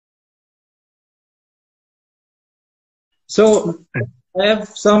So I have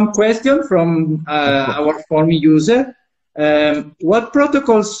some question from our former user. What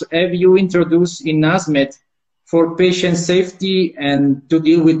protocols have you introduced in ASMED for patient safety and to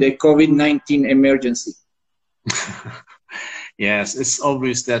deal with the COVID-19 emergency? Yes, it's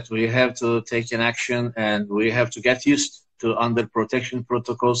obvious that we have to take an action and we have to get used to under protection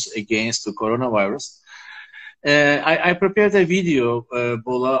protocols against the coronavirus. I prepared a video,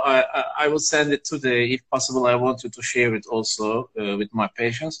 Bola. I will send it today. If possible, I wanted to share it also with my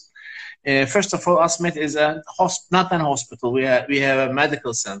patients. First of all, ASMED is not an hospital. We have a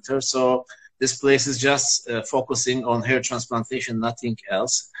medical center. So this place is just focusing on hair transplantation, nothing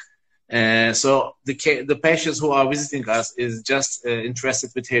else. So the patients who are visiting us is just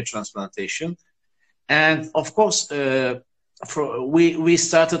interested with hair transplantation. And of course, we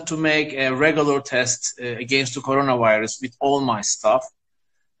started to make a regular test against the coronavirus with all my staff.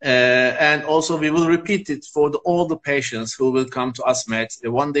 And also we will repeat it for all the patients who will come to ASMED.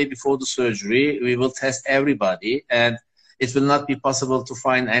 One day before the surgery, we will test everybody, and it will not be possible to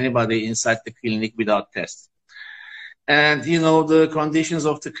find anybody inside the clinic without test. And you know, the conditions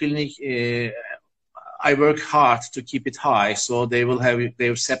of the clinic, I work hard to keep it high, so they will have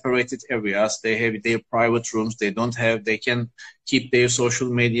their separated areas. They have their private rooms. They can keep their social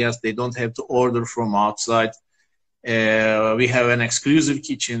medias. They don't have to order from outside. We have an exclusive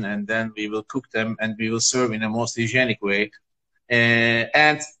kitchen, and then we will cook them and we will serve in a most hygienic way.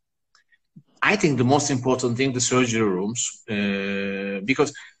 And I think the most important thing, the surgery rooms,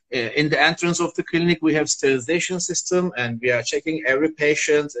 because in the entrance of the clinic, we have sterilization system, and we are checking every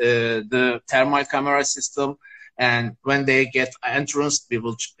patient, the thermal camera system. And when they get entrance, we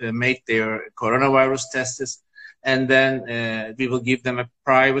will make their coronavirus tests. And then we will give them a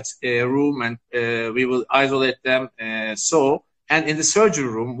private room, and we will isolate them. And in the surgery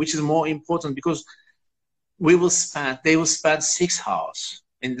room, which is more important, because they will spend 6 hours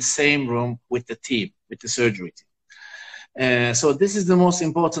in the same room with the team, with the surgery team. So this is the most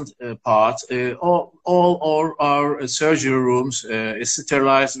important part. All our surgery rooms is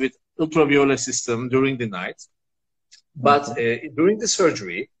sterilized with ultraviolet system during the night. But during the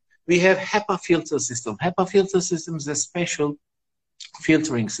surgery, we have HEPA filter system. HEPA filter system is a special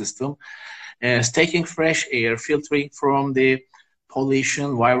filtering system. It's taking fresh air, filtering from the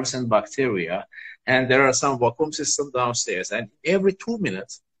pollution, virus, and bacteria. And there are some vacuum systems downstairs. And every 2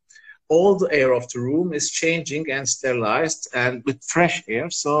 minutes, all the air of the room is changing and sterilized and with fresh air.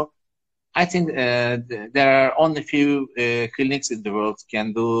 So I think there are only few clinics in the world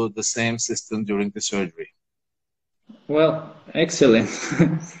can do the same system during the surgery. Well, excellent.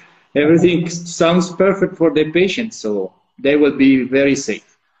 Everything sounds perfect for the patient, so they will be very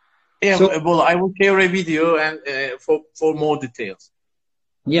safe. Yeah, so, well, I will share a video and for more details.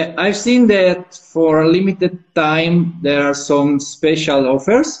 Yeah, I've seen that for a limited time there are some special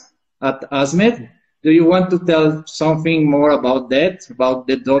offers at ASMED. Do you want to tell something more about that, about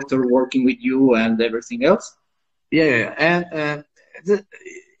the doctor working with you and everything else? Yeah, and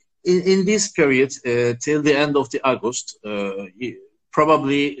in this period till the end of the August,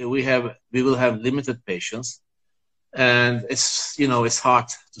 probably we will have limited patients, and it's hard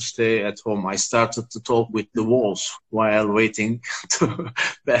to stay at home. I started to talk with the walls while waiting to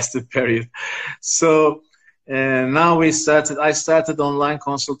pass the period. So now I started online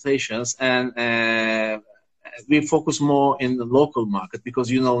consultations, and we focus more in the local market,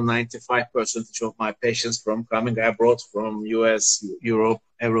 because 95% of my patients from coming abroad, from US, Europe,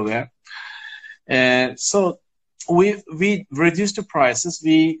 everywhere. And so we reduced the prices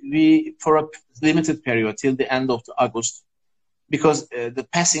we for a limited period till the end of August, because the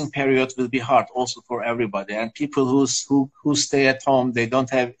passing period will be hard also for everybody, and people who stay at home, they don't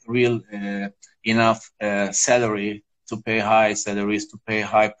have real enough salary to pay high salaries, to pay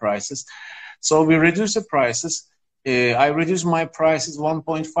high prices. So we reduce the prices. I reduced my prices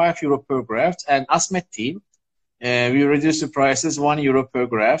 1.5 euro per graft, and ASMED team, we reduced the prices €1 per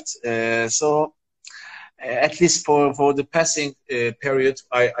graft. So at least for the passing period,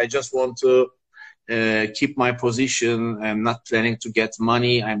 I just want to keep my position. I'm not planning to get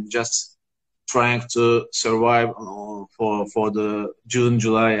money. I'm just trying to survive for the June,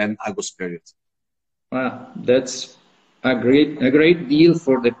 July, and August period. Wow, that's a great deal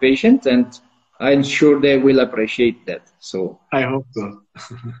for the patient, and I'm sure they will appreciate that. So I hope so.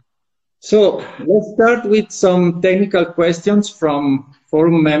 So let's start with some technical questions from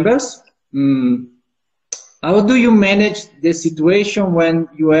forum members. How do you manage the situation when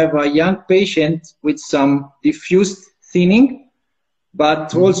you have a young patient with some diffuse thinning,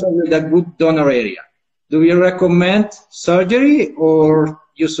 but also with a good donor area? Do you recommend surgery, or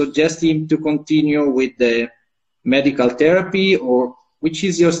you suggest him to continue with the medical therapy, or which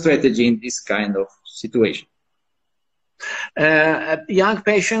is your strategy in this kind of situation? A young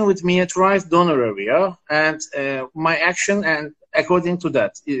patient with miniaturized donor area, and my action, and according to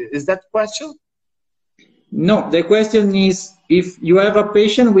that, is that question? No, the question is if you have a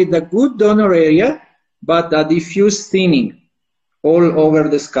patient with a good donor area, but a diffuse thinning all over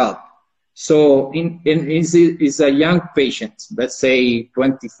the scalp. So is a young patient, let's say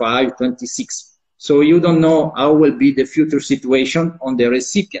 25, 26. So you don't know how will be the future situation on the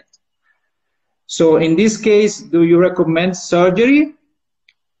recipient. So in this case, do you recommend surgery,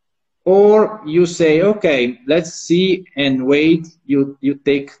 or you say, okay, let's see and wait, you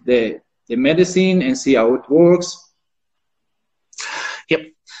take the medicine and see how it works?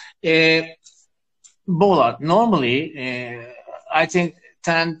 Yep. Bola, normally, I think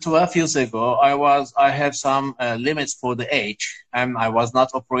 10, 12 years ago, I have some limits for the age, and I was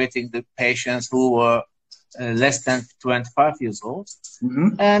not operating the patients who were less than 25 years old.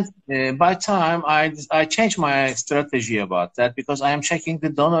 Mm-hmm. And by time, I changed my strategy about that, because I am checking the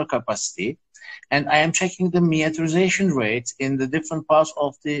donor capacity, and I am checking the miniaturization rate in the different parts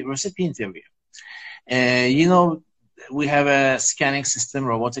of the recipient area. You know, we have a scanning system,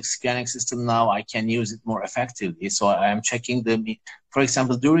 robotic scanning system now. I can use it more effectively. So I am checking for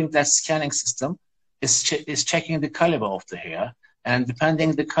example, during that scanning system, is checking the caliber of the hair. And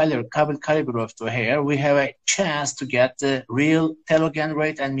depending the caliber of the hair, we have a chance to get the real telogen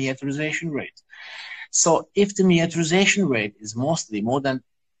rate and miniaturization rate. So if the miniaturization rate is mostly more than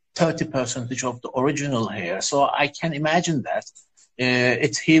 30% of the original hair, so I can imagine that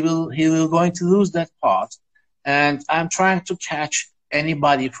he will going to lose that part. And I'm trying to catch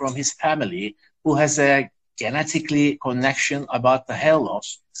anybody from his family who has a genetically connection about the hair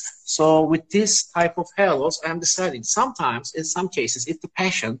loss. So with this type of hair loss, I'm deciding sometimes, in some cases, if the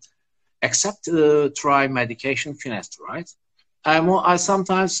patient accepts try medication finasteride, I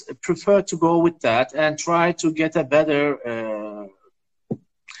sometimes prefer to go with that and try to get a better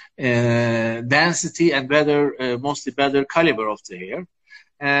density and mostly better caliber of the hair.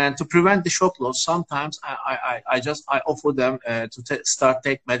 And to prevent the shock loss, sometimes I offer them to start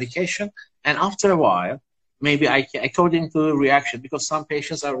take medication, and after a while, maybe according to the reaction, because some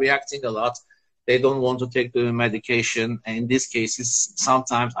patients are reacting a lot, they don't want to take the medication. And in these cases,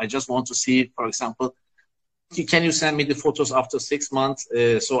 sometimes I just want to see, for example, can you send me the photos after 6 months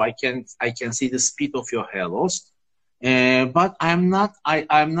so I can see the speed of your hair loss? But I'm not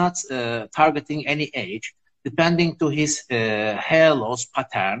targeting any age, depending to his hair loss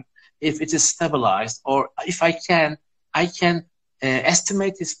pattern, if it is stabilized, or if I can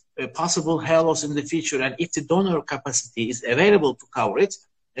estimate his possible hair loss in the future, and if the donor capacity is available to cover it.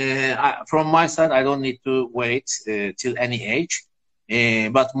 From my side, I don't need to wait till any age,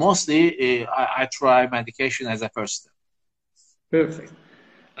 but mostly I try medication as a first step. Perfect.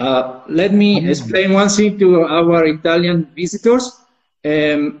 Let me explain one thing to our Italian visitors.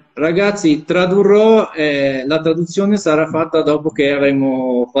 Ragazzi, tradurrò, la traduzione sarà fatta dopo che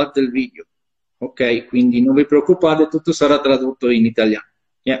avremo fatto il video, ok? Quindi non vi preoccupate, tutto sarà tradotto in italiano.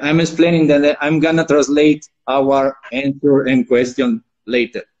 Yeah, I'm explaining that I'm gonna translate our answer and question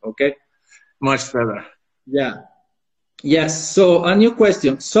later, okay? Much better. Yeah. Yes, so a new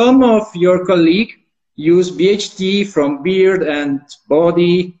question. Some of your colleagues use BHT from beard and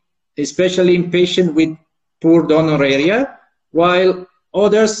body, especially in patients with poor donor area, while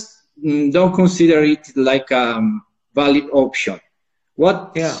others don't consider it like a valid option.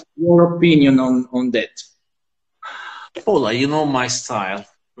 What's your opinion on that? Paula, you know my style.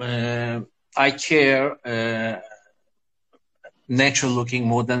 I care natural looking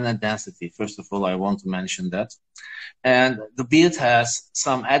more than a density. First of all, I want to mention that. And the beard has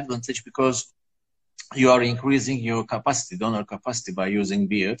some advantage because you are increasing your capacity, donor capacity, by using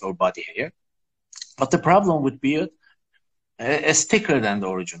beard or body hair. But the problem with beard is thicker than the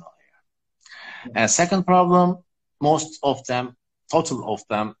original hair. And second problem, most of them, total of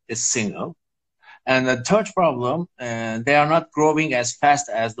them, is single. And the third problem, they are not growing as fast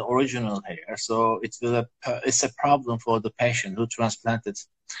as the original hair. So it's a problem for the patient who transplanted.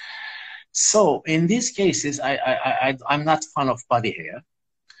 So in these cases, I'm not fan of body hair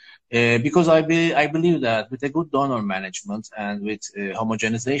because I believe that with a good donor management and with a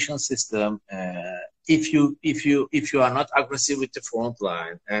homogenization system, if you are not aggressive with the front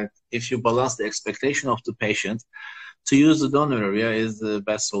line, and if you balance the expectation of the patient, to use the donor area is the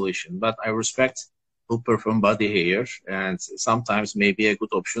best solution. But I respect who perform body hair, and sometimes may be a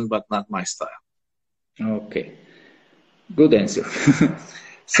good option, but not my style. Okay, good answer.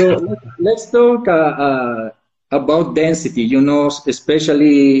 So let's talk about density. You know,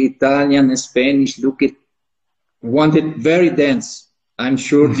 especially Italian and Spanish look at want it very dense. I'm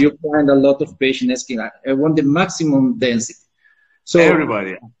sure you find a lot of patients asking, I want the maximum density. So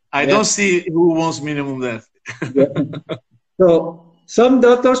everybody. I don't see who wants minimum density. Yeah. So some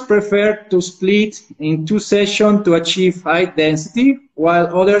doctors prefer to split in 2 sessions to achieve high density, while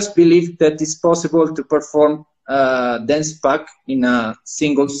others believe that it's possible to perform dense pack in a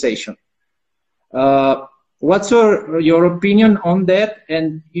single session. What's your opinion on that?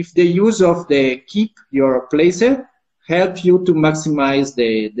 And if the use of the keep your placer help you to maximize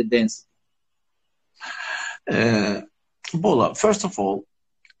the density? Bola, first of all,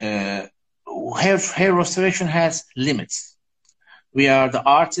 hair restoration has limits. We are the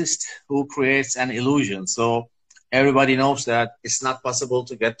artist who creates an illusion. So everybody knows that it's not possible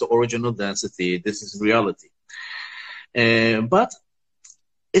to get the original density. This is reality. But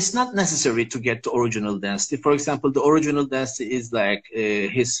it's not necessary to get the original density. For example, the original density is like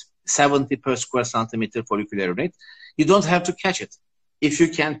his 70 per square centimeter follicular rate. You don't have to catch it. If you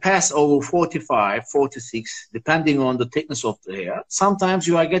can pass over 45, 46, depending on the thickness of the hair, sometimes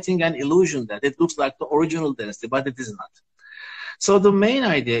you are getting an illusion that it looks like the original density, but it is not. So the main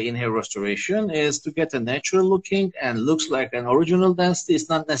idea in hair restoration is to get a natural looking and looks like an original density. It's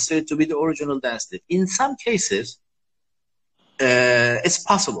not necessary to be the original density. In some cases, it's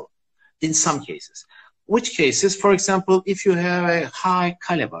possible. In some cases. Which cases? For example, if you have a high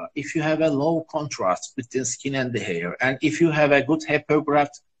caliber, if you have a low contrast between skin and the hair, and if you have a good hair per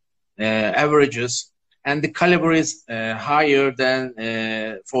graft averages, and the caliber is higher than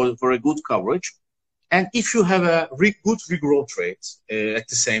for a good coverage, and if you have a good regrowth rate at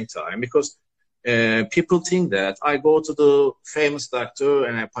the same time, because people think that I go to the famous doctor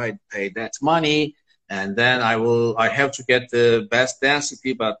and I pay that money, and then I have to get the best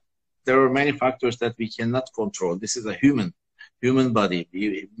density, but there are many factors that we cannot control. This is a human body.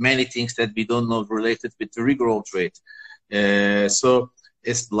 Many things that we don't know related with the regrowth rate. So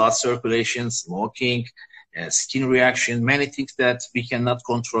it's blood circulation, smoking, skin reaction, many things that we cannot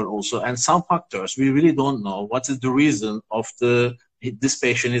control also. And some factors, we really don't know what is the reason of this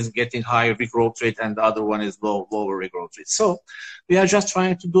patient is getting higher regrowth rate and the other one is lower regrowth rate. So we are just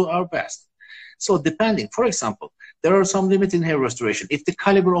trying to do our best. So depending, for example, there are some limits in hair restoration. If the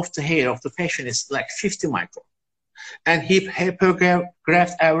caliber of the hair of the patient is like 50 micron, and his hair per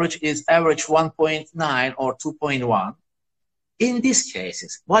graft average is 1.9 or 2.1, in these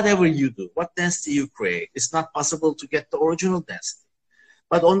cases, whatever you do, what density you create, it's not possible to get the original density.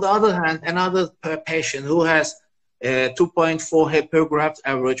 But on the other hand, another patient who has 2.4 hair per graft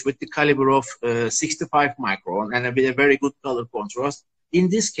average with the caliber of 65 micron and with a very good color contrast, in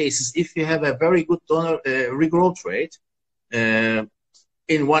these cases, if you have a very good donor regrowth rate,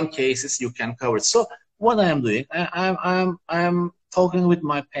 in one cases you can cover it. So what I am doing, I'm talking with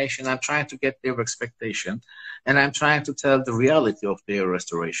my patient. I'm trying to get their expectation, and I'm trying to tell the reality of their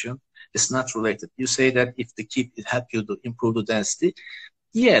restoration. It's not related. You say that if the keep it help you to improve the density,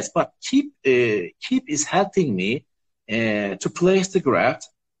 yes, but keep is helping me to place the graft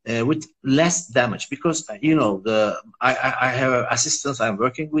with less damage, because you know I have assistants, I'm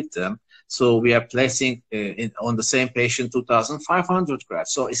working with them, so we are placing on the same patient 2,500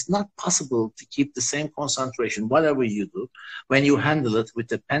 grafts. So it's not possible to keep the same concentration whatever you do. When you handle it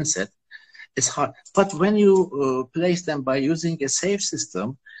with a pencet, it's hard. But when you place them by using a safe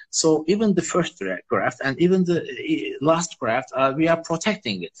system, so even the first graft and even the last graft, we are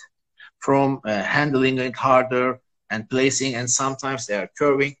protecting it from handling it harder and placing, and sometimes they are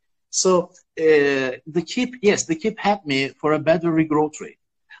curving. So the keep, yes, the keep helped me for a better regrowth rate.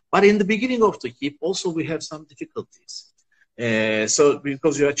 But in the beginning of the keep, also we have some difficulties. So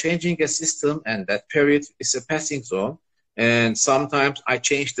because you are changing a system and that period is a passing zone, and sometimes I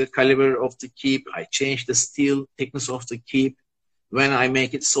change the caliber of the keep, I change the steel thickness of the keep. When I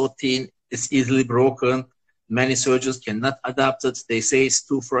make it so thin, it's easily broken. Many surgeons cannot adapt it. They say it's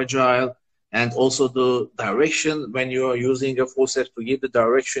too fragile. And also the direction, when you are using a forceps to give the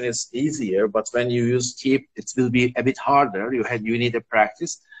direction, is easier, but when you use keep, it will be a bit harder. You need a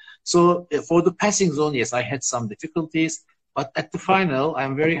practice. So for the passing zone, yes, I had some difficulties, but at the final,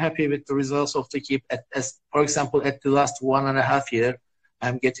 I'm very happy with the results of the keep. For example, at the last 1.5 years,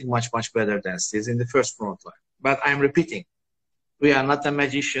 I'm getting much better densities in the first front line. But I'm repeating, we are not a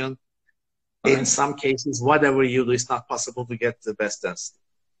magician. In some cases, whatever you do, it's not possible to get the best density.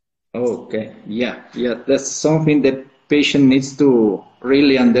 Okay, yeah, that's something that patient needs to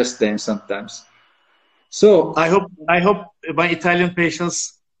really understand sometimes. So I hope my Italian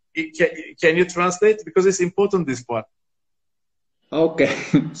patients, can you translate? Because it's important, this part. Ok,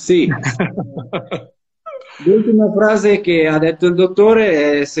 sì. L'ultima frase che ha detto il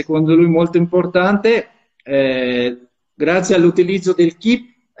dottore è secondo lui molto importante. grazie all'utilizzo del chip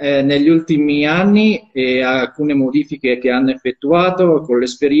negli ultimi anni e a alcune modifiche che hanno effettuato con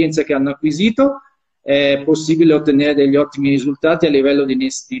l'esperienza che hanno acquisito, è possibile ottenere degli ottimi risultati a livello di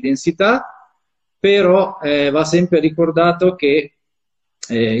densità, però va sempre ricordato che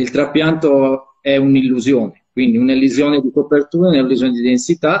il trapianto è un'illusione, quindi un'illusione di copertura, un'illusione di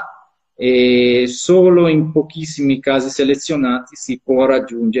densità, e solo in pochissimi casi selezionati si può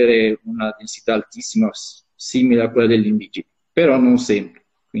raggiungere una densità altissima, simile a quella degli indigeni, però non sempre.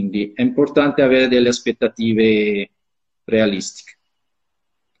 Quindi è importante avere delle aspettative realistiche.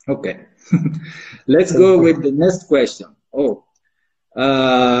 Ok, let's go with the next question.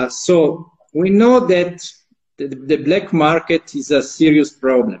 So we know that the black market is a serious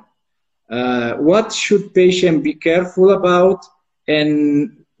problem. What should patients be careful about,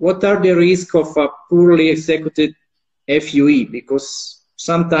 and what are the risks of a poorly executed FUE? Because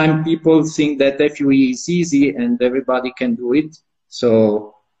sometimes people think that FUE is easy and everybody can do it.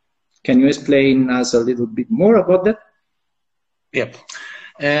 So can you explain us a little bit more about that? Yep.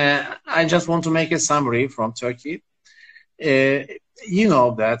 I just want to make a summary from Turkey. You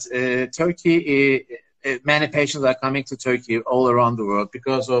know that Turkey, many patients are coming to Turkey all around the world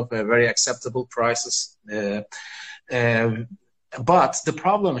because of very acceptable prices. But the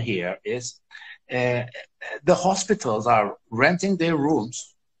problem here is the hospitals are renting their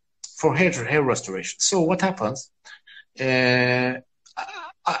rooms for hair restoration. So what happens?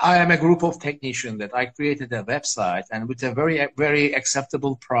 I am a group of technicians that I created a website, and with a very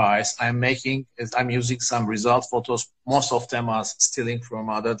acceptable price, I'm using some result photos. Most of them are stealing from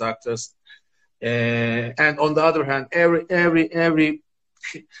other doctors. And on the other hand, every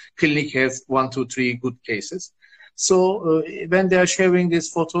clinic has 1, 2, 3 good cases. So when they are sharing these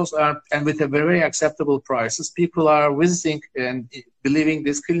photos and with a very acceptable prices, people are visiting and believing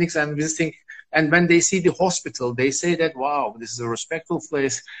these clinics and visiting. And when they see the hospital, they say that, wow, this is a respectful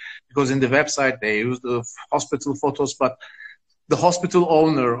place, because in the website they use the hospital photos, but the hospital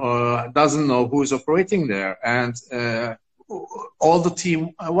owner doesn't know who is operating there. And all the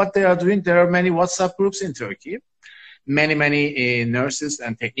team, what they are doing, there are many WhatsApp groups in Turkey. Many nurses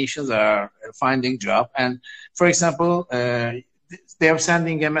and technicians are finding job. And for example, they are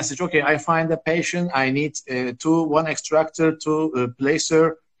sending a message, okay, I find a patient, I need 1 extractor, 2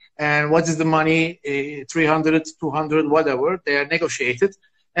 placer, and what is the money, 300, 200, whatever. They are negotiated,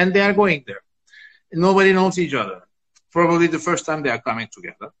 and they are going there. Nobody knows each other. Probably the first time they are coming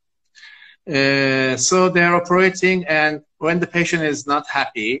together. So they are operating, and when the patient is not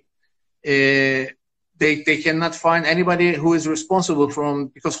happy, they cannot find anybody who is responsible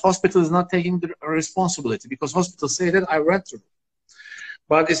because hospital is not taking the responsibility, because hospitals say that I rent the room.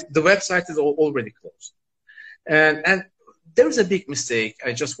 But the website is already closed. And there is a big mistake.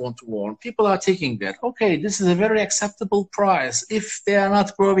 I just want to warn. People are taking that, okay, this is a very acceptable price. If they are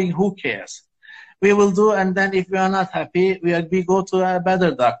not growing, who cares? We will do, and then if we are not happy, we go to a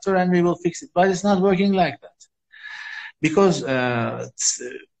better doctor and we will fix it. But it's not working like that. Because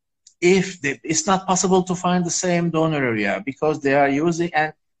it's not possible to find the same donor area, because they are using,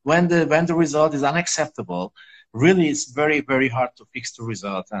 and when the result is unacceptable, really it's very hard to fix the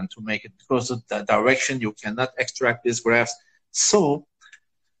result and to make it, because of the direction you cannot extract these grafts. So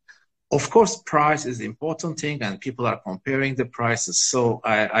of course price is the important thing, and people are comparing the prices. So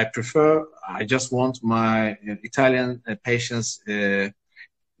I just want my Italian patients,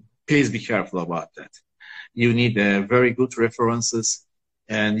 please be careful about that. You need very good references,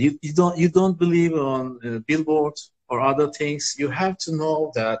 and you don't believe on billboards or other things. You have to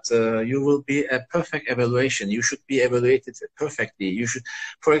know that you will be a perfect evaluation. You should be evaluated perfectly. You should,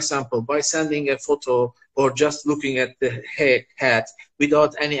 for example, by sending a photo or just looking at the head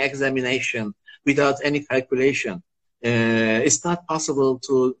without any examination, without any calculation, it's not possible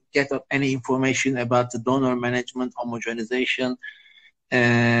to get any information about the donor management, homogenization.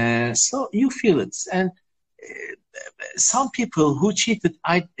 So you feel it. And some people who cheated,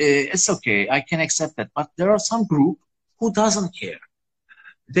 it's okay, I can accept that. But there are some group who doesn't care.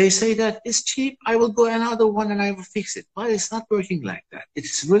 They say that it's cheap, I will go another one and I will fix it. But it's not working like that.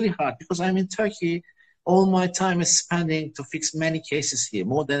 It's really hard, because I'm in Turkey. All my time is spending to fix many cases here,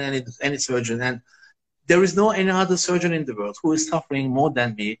 more than any surgeon. And there is no any other surgeon in the world who is suffering more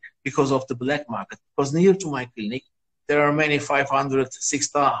than me because of the black market. Because near to my clinic, there are many $500,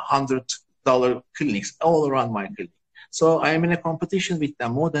 $600 clinics all around my clinic. So I am in a competition with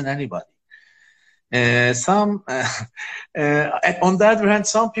them more than anybody. On the other hand,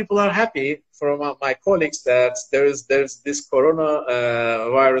 some people are happy from my colleagues that there's this corona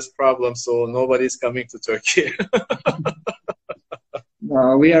virus problem, so nobody's coming to Turkey.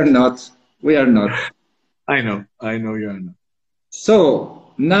 No, we are not. We are not. I know you are not.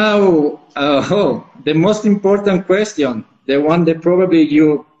 So now, the most important question, the one that probably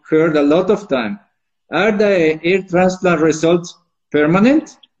you heard a lot of time, are the hair transplant results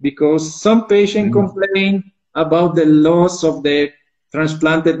permanent? Because some patients complain about the loss of the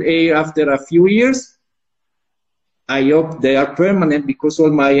transplanted hair after a few years. I hope they are permanent because all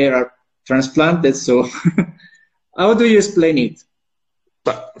my hair are transplanted. So how do you explain it?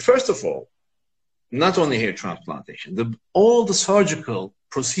 But first of all, not only hair transplantation, all the surgical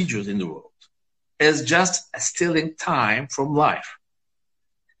procedures in the world is just stealing time from life.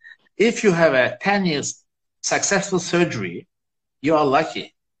 If you have a 10 years successful surgery, you are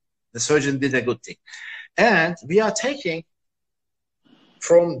lucky. The surgeon did a good thing. And we are taking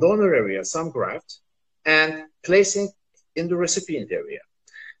from donor area some graft and placing in the recipient area.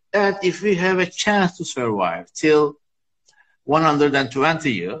 And if we have a chance to survive till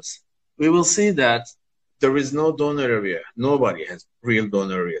 120 years, we will see that there is no donor area. Nobody has real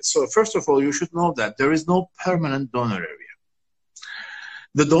donor area. So first of all, you should know that there is no permanent donor area.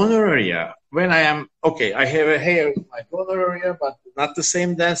 The donor area, when I am, okay, I have a hair in my donor area, but not the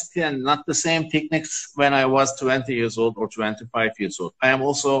same density and not the same thickness when I was 20 years old or 25 years old. I am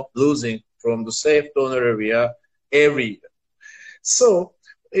also losing from the safe donor area every year. So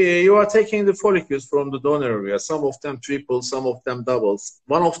you are taking the follicles from the donor area, some of them triple, some of them doubles.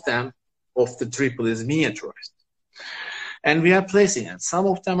 One of them of the triple is miniaturized. And we are placing it. Some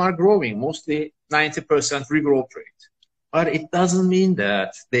of them are growing, mostly 90% regrowth rate. But it doesn't mean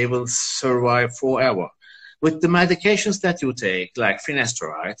that they will survive forever. With the medications that you take, like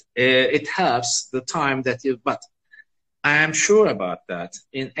finasteride, it helps the time that you, but I am sure about that.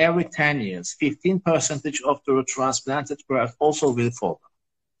 In every 10 years, 15% of the transplanted graft also will fall.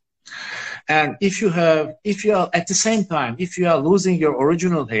 And if you are at the same time, if you are losing your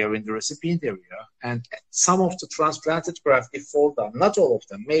original hair in the recipient area, and some of the transplanted graft, it fall down, not all of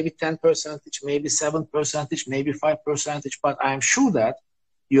them, maybe 10%, maybe 7%, maybe 5%, but I am sure that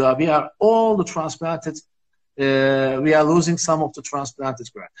we are all the transplanted, we are losing some of the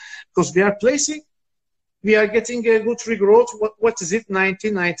transplanted graft. Because we are placing, we are getting a good regrowth, what is it,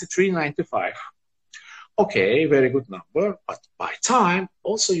 90, 93, 95. Okay, very good number, but by time,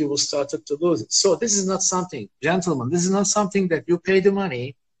 also you will start to lose it. So this is not something, gentlemen, this is not something that you pay the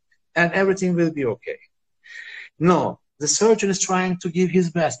money and everything will be okay. No, the surgeon is trying to give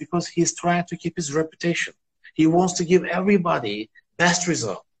his best because he's trying to keep his reputation. He wants to give everybody best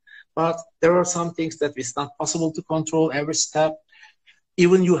result. But there are some things that it's not possible to control every step.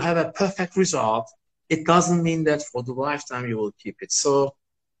 Even you have a perfect result, it doesn't mean that for the lifetime you will keep it. So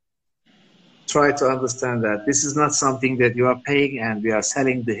try to understand that this is not something that you are paying and we are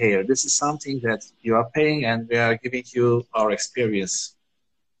selling the hair. This is something that you are paying and we are giving you our experience.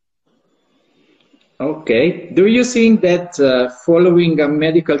 Okay. Do you think that following a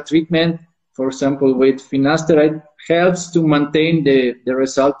medical treatment, for example, with finasteride, helps to maintain the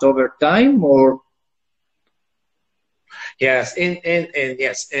result over time, or? Yes,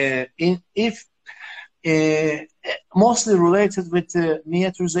 mostly related with the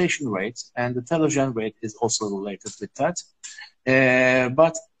miniaturization rate, and the telogen rate is also related with that.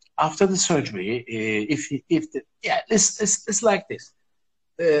 But after the surgery, it's like this.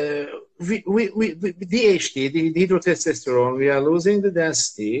 DHT, the hydrotestosterone, we are losing the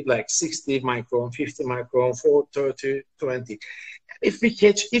density like 60 micron, 50 micron, 30, 20. If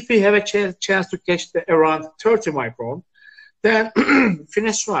we have a chance to catch around 30 micron, then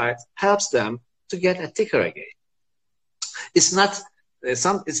finasteride helps them to get a thicker again. It's not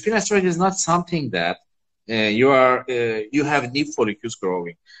finasteride is not something that you have new follicles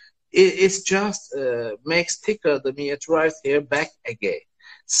growing. It's just makes thicker the miniaturized hair back again.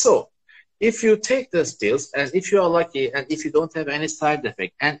 So if you take those pills, and if you are lucky, and if you don't have any side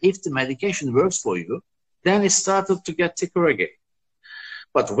effect, and if the medication works for you, then it started to get thicker again.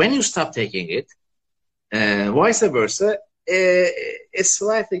 But when you stop taking it, vice versa, it's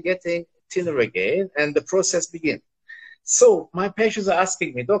slightly getting thinner again, and the process begins. So my patients are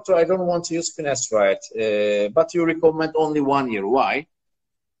asking me, doctor, I don't want to use finasteride, but you recommend only 1 year. Why?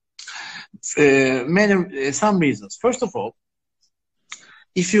 Some reasons. First of all,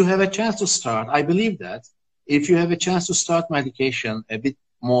 if you have a chance to start, I believe that if you have a chance to start medication a bit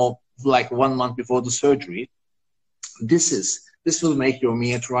more like 1 month before the surgery, this will make your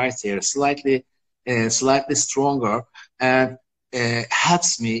miniaturized hair slightly stronger, and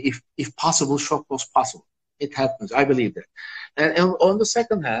helps me, if possible, shock was possible. It happens, I believe that. And on the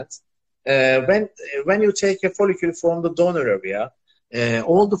second hand, when you take a follicle from the donor area,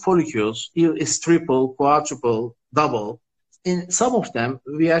 all the follicles is triple, quadruple, double. in some of them,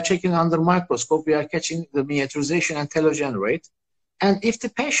 we are checking under microscope, we are catching the miniaturization and telogen rate. And if the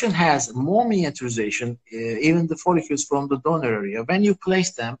patient has more miniaturization, even the follicles from the donor area, when you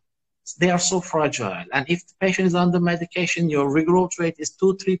place them, they are so fragile. And if the patient is under medication, your regrowth rate is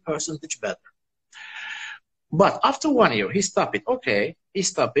 2–3% better. But after 1 year, he stopped it. Okay, he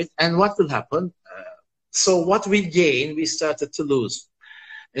stopped it. And what will happen? So what we gain, we started to lose.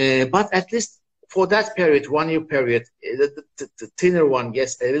 But at least for that period, 1 year period, the thinner one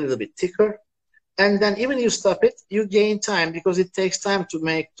gets a little bit thicker. And then even you stop it, you gain time because it takes time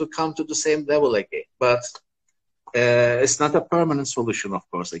to come to the same level again. But it's not a permanent solution, of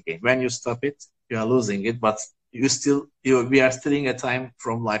course, again. When you stop it, you are losing it, but we are stealing a time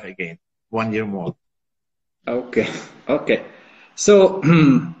from life again, 1 year more. Okay, okay. So,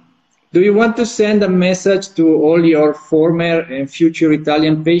 do you want to send a message to all your former and future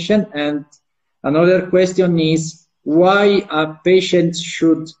Italian patients? And another question is, why a patient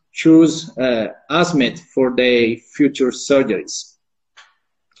should choose ASMED for their future surgeries?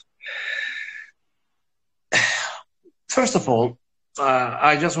 First of all,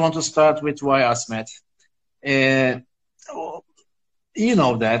 I just want to start with why ASMED. You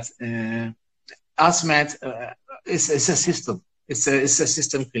know that ASMED is a system. It's a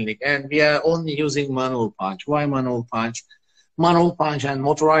system clinic, and we are only using manual punch. Why manual punch? Manual punch and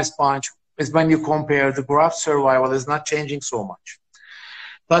motorized punch is when you compare, the graft survival is not changing so much.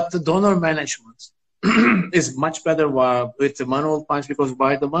 But the donor management is much better with the manual punch, because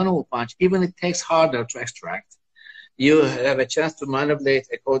by the manual punch, even it takes harder to extract, you have a chance to manipulate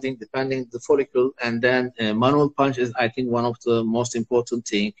depending the follicle, and then manual punch is, I think, one of the most important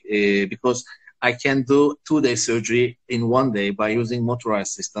thing, because I can do 2-day surgery in 1 day by using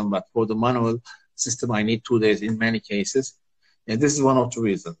motorized system, but for the manual system, I need 2 days in many cases. And this is one of the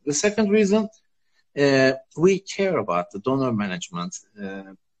reasons. The second reason, we care about the donor management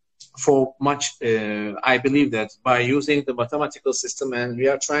for much. I believe that by using the mathematical system, and we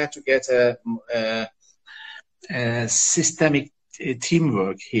are trying to get a systemic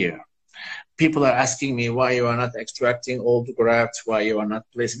teamwork here. People are asking me why you are not extracting all the grafts, why you are not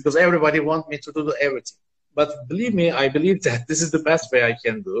placing, because everybody wants me to do everything. But believe me, I believe that this is the best way I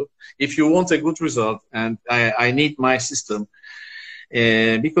can do. If you want a good result, and I need my system,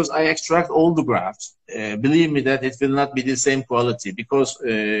 because I extract all the grafts, believe me that it will not be the same quality, because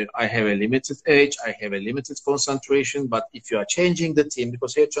I have a limited age, I have a limited concentration. But if you are changing the team,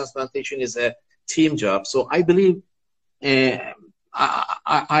 because hair transplantation is a team job, so I believe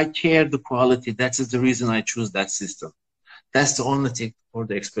I care the quality. That is the reason I choose that system. That's the only thing for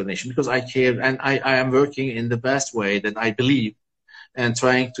the explanation, because I care, and I am working in the best way that I believe, and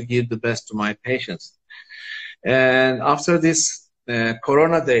trying to give the best to my patients. And after this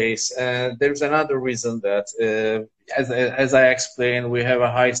Corona days, there's another reason that, as I explained, we have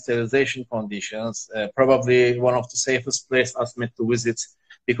a high sterilization conditions, probably one of the safest places ASMED to visit,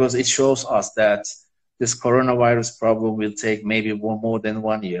 because it shows us that this coronavirus problem will take maybe more than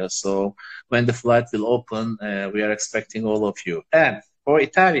 1 year. So when the flight will open, we are expecting all of you. And for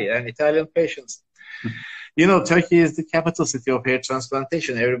Italy and Italian patients, you know, Turkey is the capital city of hair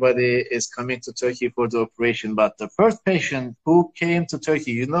transplantation. Everybody is coming to Turkey for the operation. But the first patient who came to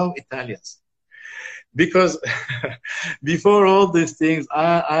Turkey, you know, Italians. Because before all these things,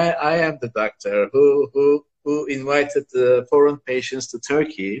 I am the doctor who invited the foreign patients to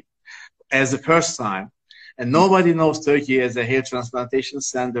Turkey as the first time. And nobody knows Turkey as a hair transplantation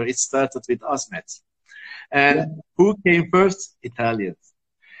center. It started with ASMED. And who came first? Italians.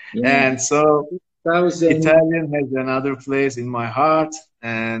 And so Italian has another place in my heart.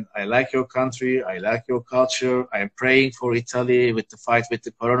 And I like your country. I like your culture. I'm praying for Italy with the fight with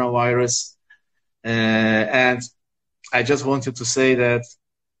the coronavirus. And I just wanted to say that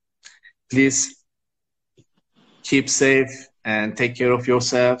please keep safe and take care of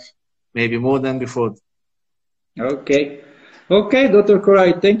yourself, maybe more than before. Okay. Okay, Dr.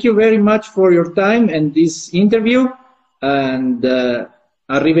 Koray, thank you very much for your time and this interview. And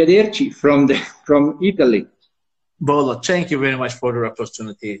arrivederci from Italy. Bolo, thank you very much for the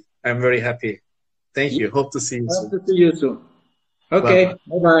opportunity. I'm very happy. Thank you. Hope to see you soon. Hope to see you soon. Okay.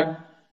 Bye-bye.